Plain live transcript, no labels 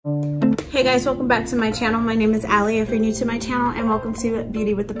Hey guys, welcome back to my channel. My name is Allie if you're new to my channel, and welcome to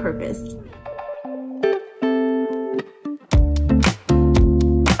Beauty with a Purpose.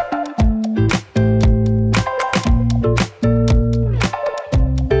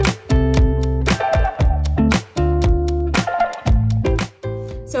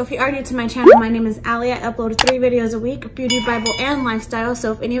 So if you are new to my channel, my name is Allie. I upload 3 videos a week, beauty, Bible, and lifestyle.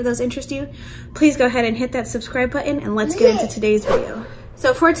 So if any of those interest you, please go ahead and hit that subscribe button and let's get into today's video.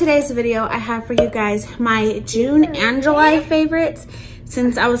 So for today's video, I have for you guys my June and July favorites.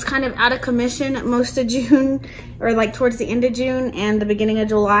 Since I was kind of out of commission most of June, or like towards the end of June and the beginning of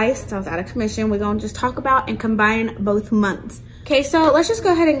July, since I was out of commission, we're gonna just talk about and combine both months. Okay, so let's just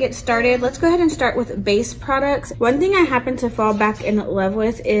go ahead and get started. Let's go ahead and start with base products. One thing I happen to fall back in love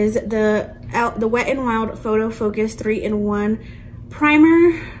with is the Wet n Wild Photo Focus 3-in-1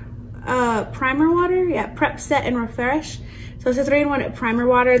 primer water. Yeah, prep, set, and refresh. So it's a 3-in-1 primer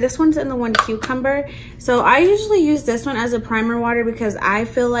water. This one's in the one cucumber. So I usually use this one as a primer water because I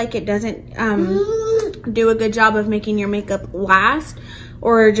feel like it doesn't do a good job of making your makeup last,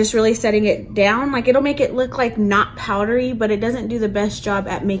 or just really setting it down. Like, it'll make it look like not powdery, but it doesn't do the best job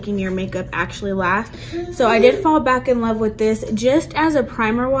at making your makeup actually last. So I did fall back in love with this just as a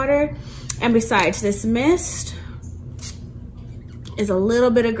primer water. And besides, this mist is a little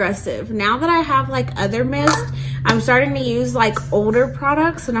bit aggressive. Now that I have like other mist, I'm starting to use like older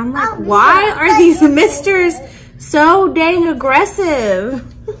products, and I'm like, why are these misters so dang aggressive?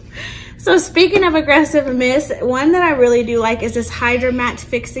 So speaking of aggressive mist, one that I really do like is this Hydra Matte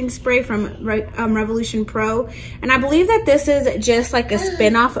Fixing Spray from Revolution Pro. And I believe that this is just like a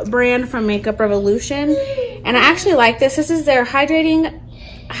spin-off brand from Makeup Revolution. And I actually like this. This is their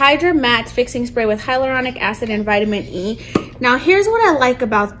Hydra Matte Fixing Spray with hyaluronic acid and vitamin E. Now here's what I like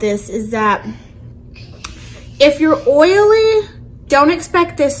about this is that if you're oily, don't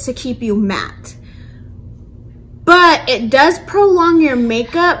expect this to keep you matte. But it does prolong your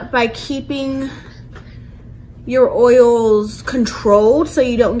makeup by keeping your oils controlled so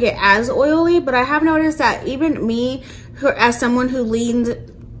you don't get as oily. But I have noticed that even me, as someone who leans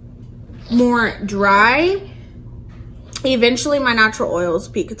more dry, eventually my natural oils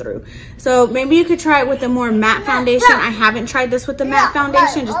peek through. So maybe you could try it with a more matte foundation. I haven't tried this with the matte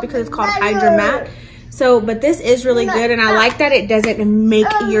foundation just because it's called Hydra Matte. So, but this is really good, and I like that it doesn't make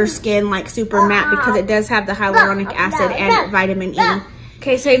your skin like super matte because it does have the hyaluronic acid and vitamin E.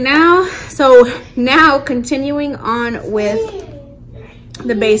 Okay, so now continuing on with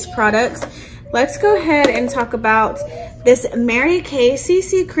the base products, let's go ahead and talk about this Mary Kay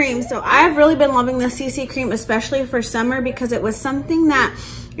CC cream. So I've really been loving the CC cream, especially for summer, because it was something that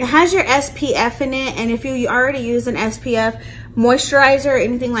it has your SPF in it, and if you already use an SPF moisturizer or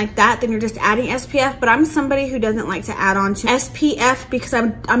anything like that, then you're just adding SPF. But I'm somebody who doesn't like to add on to SPF because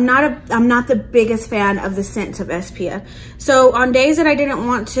I'm not the biggest fan of the scent of SPF. So on days that I didn't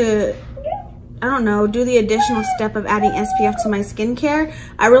want to, I don't know, do the additional step of adding SPF to my skincare,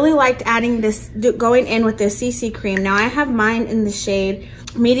 I really liked adding this, going in with this CC cream. Now I have mine in the shade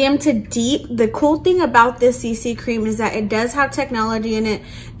medium to deep. The cool thing about this CC cream is that it does have technology in it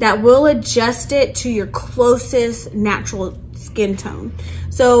that will adjust it to your closest natural skin tone.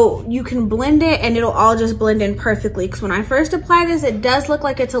 So you can blend it and it'll all just blend in perfectly. Because when I first apply this, it does look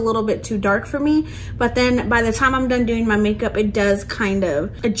like it's a little bit too dark for me. But then by the time I'm done doing my makeup, it does kind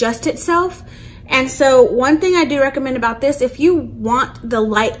of adjust itself. And so one thing I do recommend about this, if you want the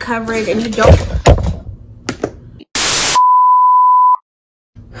light coverage and you don't...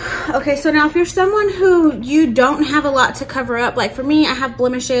 Okay, so now if you're someone who you don't have a lot to cover up, like for me, I have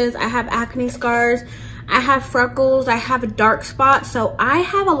blemishes, I have acne scars, I have freckles, I have dark spots, so I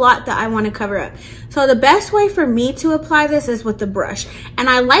have a lot that I want to cover up. So the best way for me to apply this is with the brush. And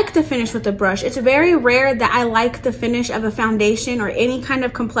I like the finish with the brush. It's very rare that I like the finish of a foundation or any kind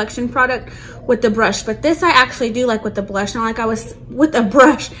of complexion product with the brush. But this I actually do like with the blush. Now, with the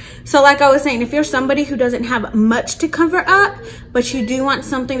brush. So like I was saying, if you're somebody who doesn't have much to cover up, but you do want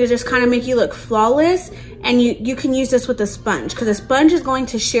something to just kind of make you look flawless, and you can use this with a sponge, because a sponge is going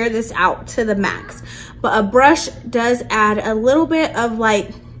to shear this out to the max. But a brush does add a little bit of like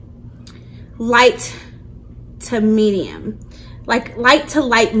light to medium, like light to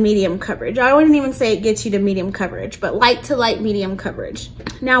light medium coverage. I wouldn't even say it gets you to medium coverage, but light to light medium coverage.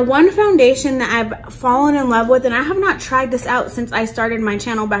 Now, one foundation that I've fallen in love with, and I have not tried this out since I started my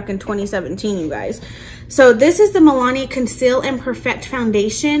channel back in 2017, you guys. So this is the Milani Conceal and Perfect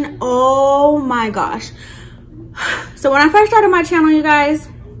Foundation. Oh my gosh. So when I first started my channel, you guys,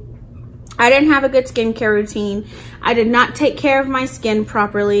 I didn't have a good skincare routine. I did not take care of my skin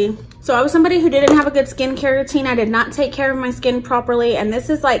properly. So I was somebody who didn't have a good skincare routine. I did not take care of my skin properly. And this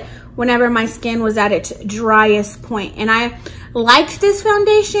is like whenever my skin was at its driest point. And I liked this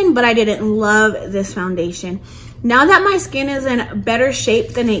foundation, but I didn't love this foundation. Now that my skin is in better shape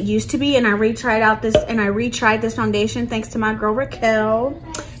than it used to be, and I retried this foundation thanks to my girl Raquel.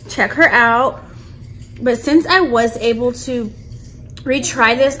 Check her out. But since I was able to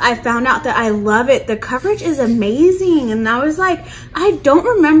retry this, I found out that I love it. The coverage is amazing. And I was like, I don't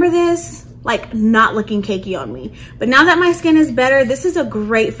remember this like not looking cakey on me. But now that my skin is better, this is a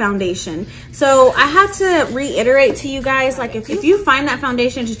great foundation. So I had to reiterate to you guys, like if you find that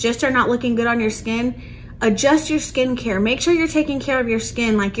foundations just are not looking good on your skin, adjust your skincare. Make sure you're taking care of your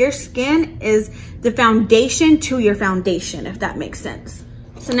skin. Like your skin is the foundation to your foundation, if that makes sense.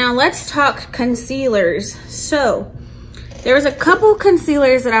 So now let's talk concealers. So there was a couple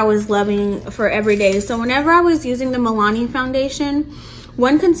concealers that I was loving for every day. So whenever I was using the Milani foundation,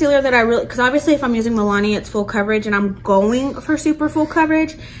 one concealer that I really, because obviously if I'm using Milani, it's full coverage and I'm going for super full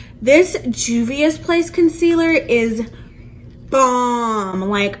coverage. This Juvia's Place concealer is bomb,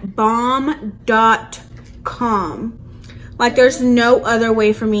 like bomb.com. Like there's no other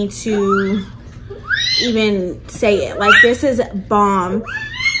way for me to even say it. Like this is bomb.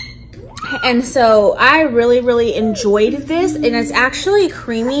 And so I really enjoyed this, and it's actually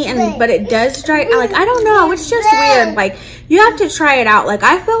creamy, but it does dry. Like I don't know, it's just weird. Like you have to try it out. Like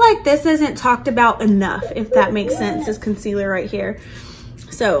I feel like this isn't talked about enough, if that makes sense, this concealer right here.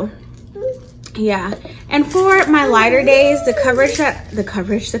 So yeah. And for my lighter days, the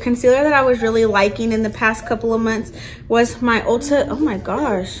concealer that I was really liking in the past couple of months was my Ulta, oh my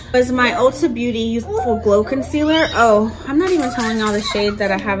gosh, was my Ulta Beauty Youthful Glow Concealer. Oh, I'm not even telling y'all the shade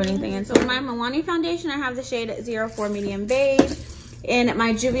that I have anything in. So in my Milani foundation, I have the shade 04 Medium Beige. In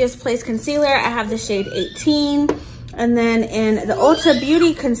my Juvia's Place concealer, I have the shade 18. And then in the Ulta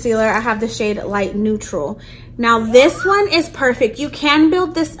Beauty concealer, I have the shade Light Neutral. Now this one is perfect. You can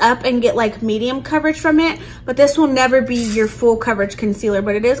build this up and get like medium coverage from it, but this will never be your full coverage concealer,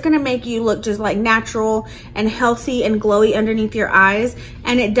 but it is gonna make you look just like natural and healthy and glowy underneath your eyes.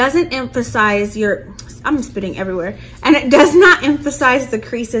 And it doesn't emphasize I'm spitting everywhere. And it does not emphasize the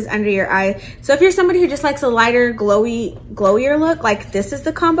creases under your eye. So if you're somebody who just likes a lighter, glowier look, like this is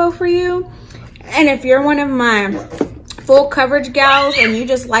the combo for you. And if you're one of my full coverage gals and you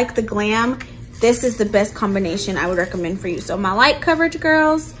just like the glam, this is the best combination I would recommend for you. So my light coverage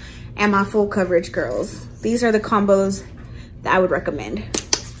girls and my full coverage girls, these are the combos that I would recommend.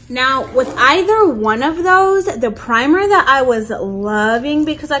 Now with either one of those, the primer that I was loving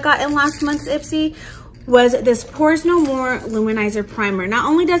because I got in last month's Ipsy was this Pores No More Luminizer Primer. Not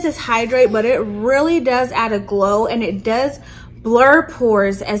only does this hydrate, but it really does add a glow, and it does blur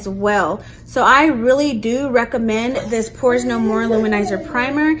pores as well. So I really do recommend this Pores No More Luminizer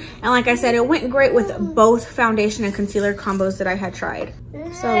Primer. And like I said, it went great with both foundation and concealer combos that I had tried.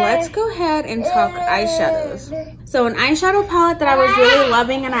 So let's go ahead and talk eyeshadows. So an eyeshadow palette that I was really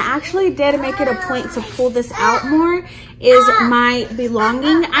loving, and I actually did make it a point to pull this out more, is my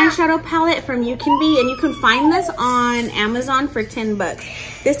Belonging eyeshadow palette from You Can Be. And you can find this on Amazon for 10 bucks.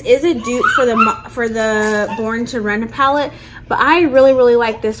 This is a dupe for the Born to Run palette, but I really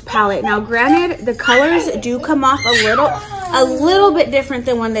like this palette. Now granted, the colors do come off a little bit different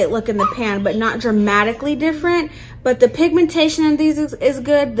than when they look in the pan, but not dramatically different. But the pigmentation in these is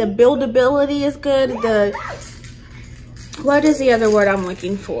good. The buildability is good. What is the other word I'm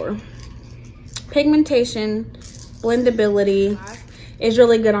looking for? Pigmentation, blendability is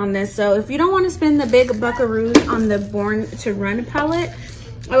really good on this. So if you don't want to spend the big buckaroos on the Born to Run palette,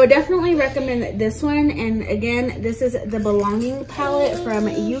 I would definitely recommend this one. And again, this is the Belonging palette from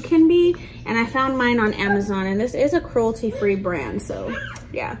You Can Be, and I found mine on Amazon, and this is a cruelty-free brand. So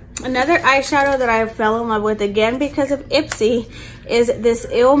yeah. Another eyeshadow that I fell in love with again because of Ipsy is this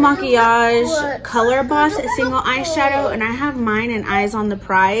Il Makiage Color Boss single eyeshadow, and I have mine in Eyes on the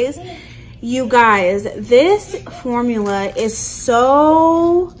Prize. You guys, this formula is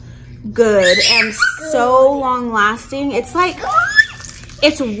so good and so long lasting. It's like,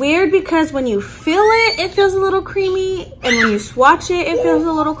 it's weird because when you feel it, it feels a little creamy, and when you swatch it, it feels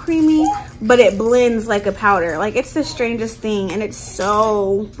a little creamy, but it blends like a powder. Like, it's the strangest thing, and it's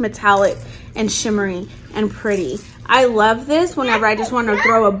so metallic and shimmery and pretty. I love this whenever I just want to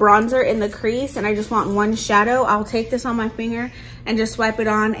throw a bronzer in the crease and I just want one shadow. I'll take this on my finger and just swipe it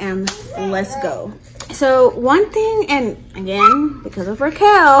on, and let's go. So one thing, and again, because of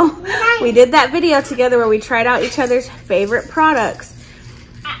Raquel, we did that video together where we tried out each other's favorite products.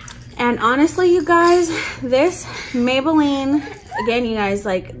 And honestly, you guys, this Maybelline again, you guys,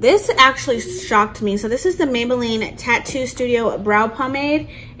 like, this actually shocked me. So this is the Maybelline Tattoo Studio Brow Pomade,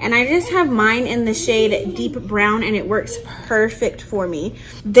 and I just have mine in the shade Deep Brown, and it works perfect for me.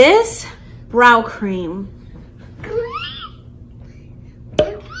 This brow cream,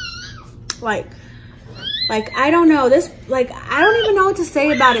 like I don't know, this, like, I don't even know what to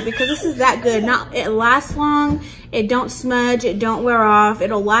say about it because this is that good. It lasts long, it don't smudge, it don't wear off,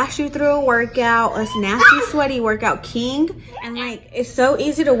 it'll last you through a workout, a nasty sweaty workout king. And like, it's so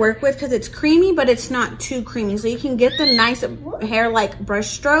easy to work with because it's creamy, but it's not too creamy, so you can get the nice hair like brush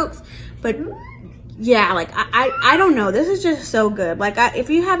strokes. But yeah, like, I don't know, this is just so good. Like, if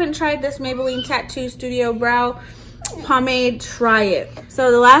you haven't tried this Maybelline Tattoo Studio Brow Pomade, try it.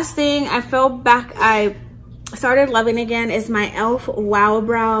 So the last thing I started loving again is my e.l.f. Wow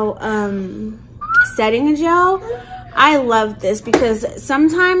Brow setting gel. I love this because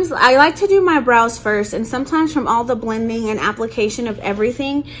sometimes I like to do my brows first, and sometimes from all the blending and application of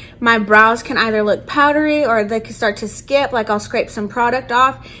everything, my brows can either look powdery or they can start to skip. Like, I'll scrape some product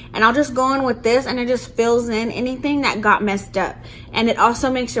off and I'll just go in with this, and it just fills in anything that got messed up. And it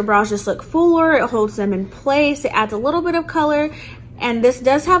also makes your brows just look fuller. It holds them in place. It adds a little bit of color, and this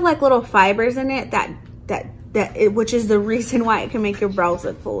does have like little fibers in it which is the reason why it can make your brows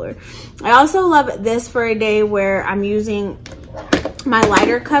look fuller. I also love this for a day where I'm using my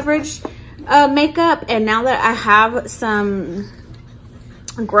lighter coverage makeup, and now that I have some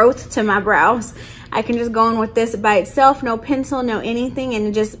growth to my brows, I can just go in with this by itself, no pencil, no anything,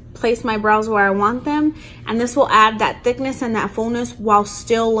 and just place my brows where I want them. And this will add that thickness and that fullness while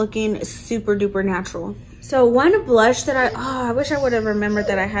still looking super duper natural. So one blush that I wish I would have remembered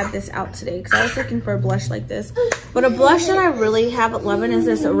that I had this out today because I was looking for a blush like this. But a blush that I really have loving is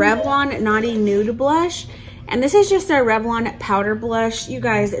this Revlon Naughty Nude blush. And this is just their Revlon powder blush. You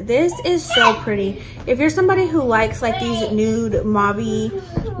guys, this is so pretty. If you're somebody who likes like these nude, mauve-y,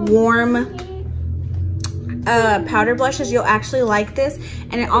 warm powder blushes, you'll actually like this.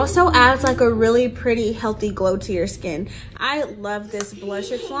 And it also adds like a really pretty healthy glow to your skin. I love this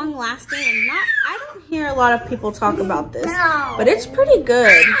blush. It's long lasting, and I don't hear a lot of people talk about this, but it's pretty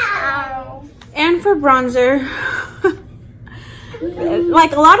good. And for bronzer,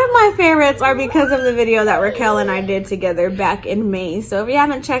 like, a lot of my favorites are because of the video that Raquel and I did together back in May. So if you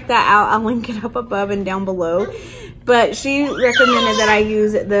haven't checked that out, I'll link it up above and down below. But she recommended that I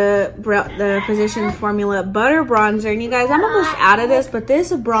use the Physicians Formula Butter Bronzer. And you guys, I'm almost out of this, but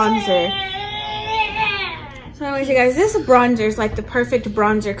this bronzer. So anyways, you guys, this bronzer is like the perfect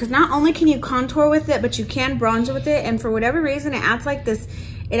bronzer because not only can you contour with it, but you can bronze with it. And for whatever reason, it adds like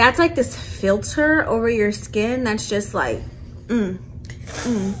this filter over your skin that's just like,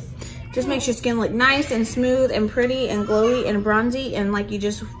 just makes your skin look nice and smooth and pretty and glowy and bronzy and like you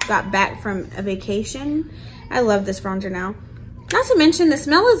just got back from a vacation. I love this bronzer now. Not to mention, the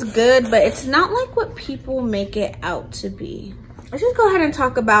smell is good, but it's not like what people make it out to be. Let's just go ahead and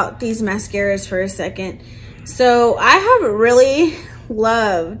talk about these mascaras for a second. So I have really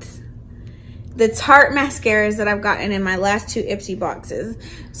loved the Tarte mascaras that I've gotten in my last two Ipsy boxes.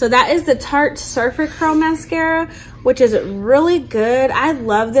 So that is the Tarte Surfer Curl Mascara, which is really good. I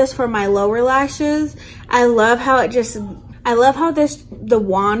love this for my lower lashes. I love how the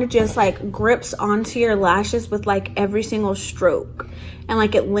wand just like grips onto your lashes with like every single stroke, and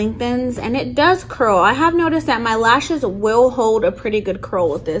like it lengthens and it does curl. I have noticed that my lashes will hold a pretty good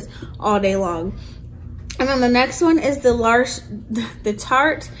curl with this all day long. And then the next one is the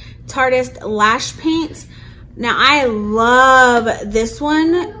Tarteist Lash Paint. Now I love this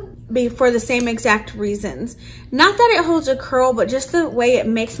one for the same exact reasons. Not that it holds a curl, but just the way it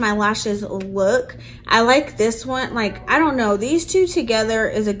makes my lashes look. I like this one. Like, I don't know, these two together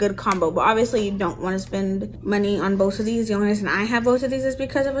is a good combo, but obviously you don't want to spend money on both of these. The only reason I have both of these is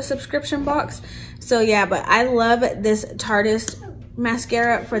because of a subscription box. So yeah, but I love this Tarteist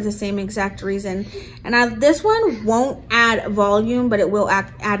mascara for the same exact reason. And this one won't add volume, but it will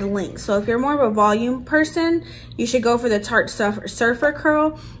add length. So if you're more of a volume person, you should go for the Tarte Surfer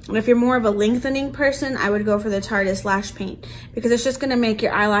Curl. And if you're more of a lengthening person, I would go for the Tarteist Lash Paint, because it's just going to make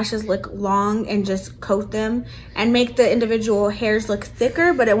your eyelashes look long and just coat them and make the individual hairs look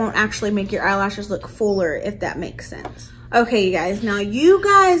thicker, but it won't actually make your eyelashes look fuller, if that makes sense. Okay, you guys, now you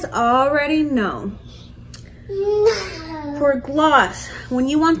guys already know, for gloss, when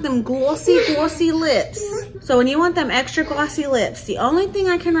you want them glossy lips, so when you want them extra glossy lips, the only thing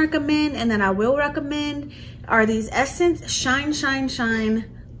I can recommend, and that I will recommend, are these Essence Shine Shine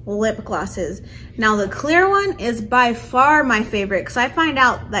Shine lip glosses. Now the clear one is by far my favorite, because I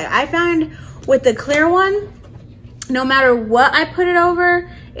find with the clear one, no matter what I put it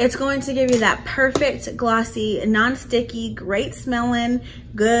over, It's going to give you that perfect, glossy, non-sticky, great smelling,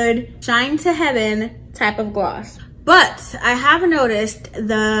 good, shine to heaven type of gloss. But I have noticed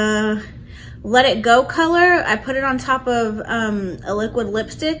the Let It Go color, I put it on top of a liquid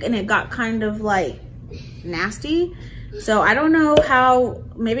lipstick and it got kind of like nasty. So I don't know how,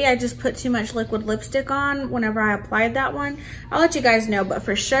 maybe I just put too much liquid lipstick on whenever I applied that one. I'll let you guys know, but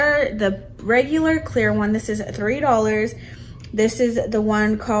for sure, the regular clear one, this is $3. This is the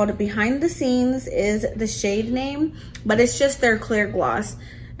one called Behind the Scenes is the shade name, but it's just their clear gloss.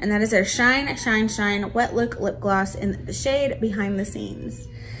 And that is their Shine, Shine, Shine Wet Look Lip Gloss in the shade Behind the Scenes.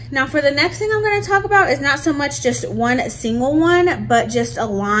 Now for the next thing I'm gonna talk about is not so much just one single one, but just a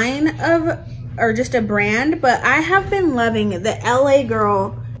line of, or just a brand, but I have been loving the LA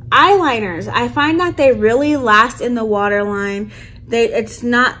Girl eyeliners. I find that they really last in the waterline. It's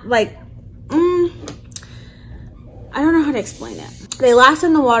not like, I don't know how to explain it. They last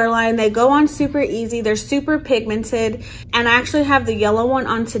in the waterline. They go on super easy. They're super pigmented. And I actually have the yellow one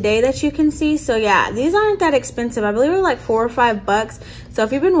on today that you can see. So yeah, these aren't that expensive. I believe they're like $4 or $5. So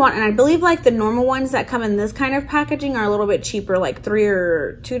if you've been wanting, I believe like the normal ones that come in this kind of packaging are a little bit cheaper, like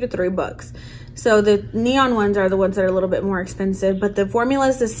 $2 to $3. So the neon ones are the ones that are a little bit more expensive, but the formula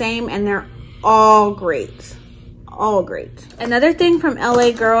is the same and they're all great. All great. Another thing from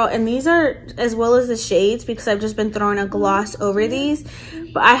LA Girl, and these are as well as the shades because I've just been throwing a gloss over these,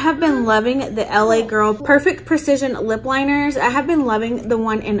 but I have been loving the LA Girl Perfect Precision lip liners. I have been loving the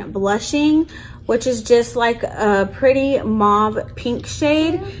one in Blushing, which is just like a pretty mauve pink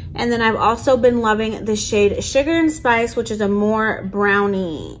shade. And then I've also been loving the shade Sugar and Spice, which is a more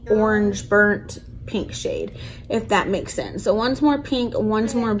brownie, orange burnt pink shade, if that makes sense. So one's more pink,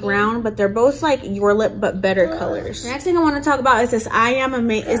 one's more brown, but they're both like your lip but better colors. The next thing I want to talk about is this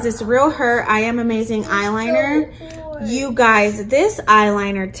this Real Her I Am Amazing eyeliner. You guys, this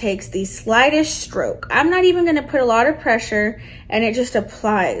eyeliner takes the slightest stroke. I'm not even going to put a lot of pressure and it just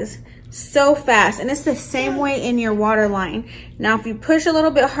applies so fast, and it's the same way in your waterline. Now if you push a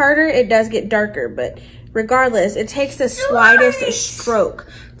little bit harder, it does get darker, but regardless, it takes the slightest stroke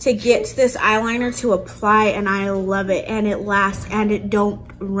to get this eyeliner to apply, and I love it, and it lasts and it don't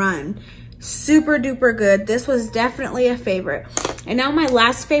run. Super duper good. This was definitely a favorite. And now my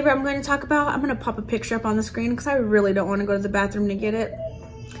last favorite I'm going to talk about, I'm going to pop a picture up on the screen because I really don't want to go to the bathroom to get it,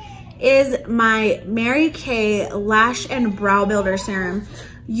 is my Mary Kay Lash and Brow Builder Serum.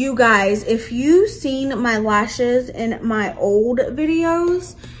 You guys, if you've seen my lashes in my old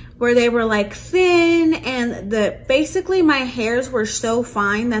videos where they were like thin and basically my hairs were so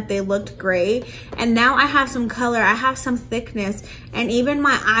fine that they looked gray, and now I have some color, I have some thickness, and even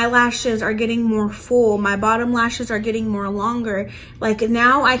my eyelashes are getting more full, my bottom lashes are getting more longer. Like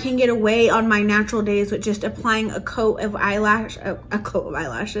now I can get away on my natural days with just applying a coat of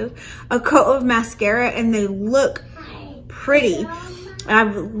mascara, and they look pretty.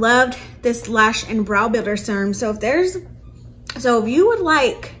 I've loved this Lash and Brow Builder Serum. So if you would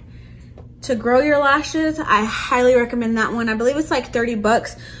like to grow your lashes, I highly recommend that one. I believe it's like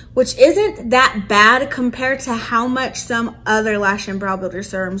 $30, which isn't that bad compared to how much some other Lash and Brow Builder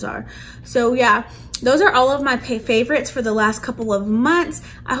serums are. So yeah, those are all of my favorites for the last couple of months.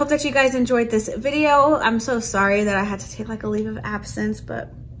 I hope that you guys enjoyed this video. I'm so sorry that I had to take like a leave of absence,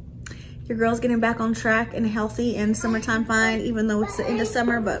 but your girl's getting back on track and healthy and summertime fine, even though it's the end of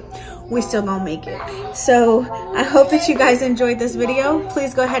summer, but we still gonna make it. So I hope that you guys enjoyed this video.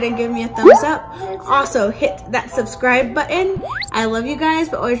 Please go ahead and give me a thumbs up. Also hit that subscribe button. I love you guys,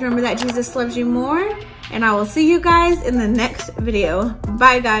 but always remember that Jesus loves you more, and I will see you guys in the next video.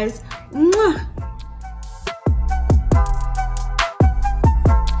 Bye guys. Mwah.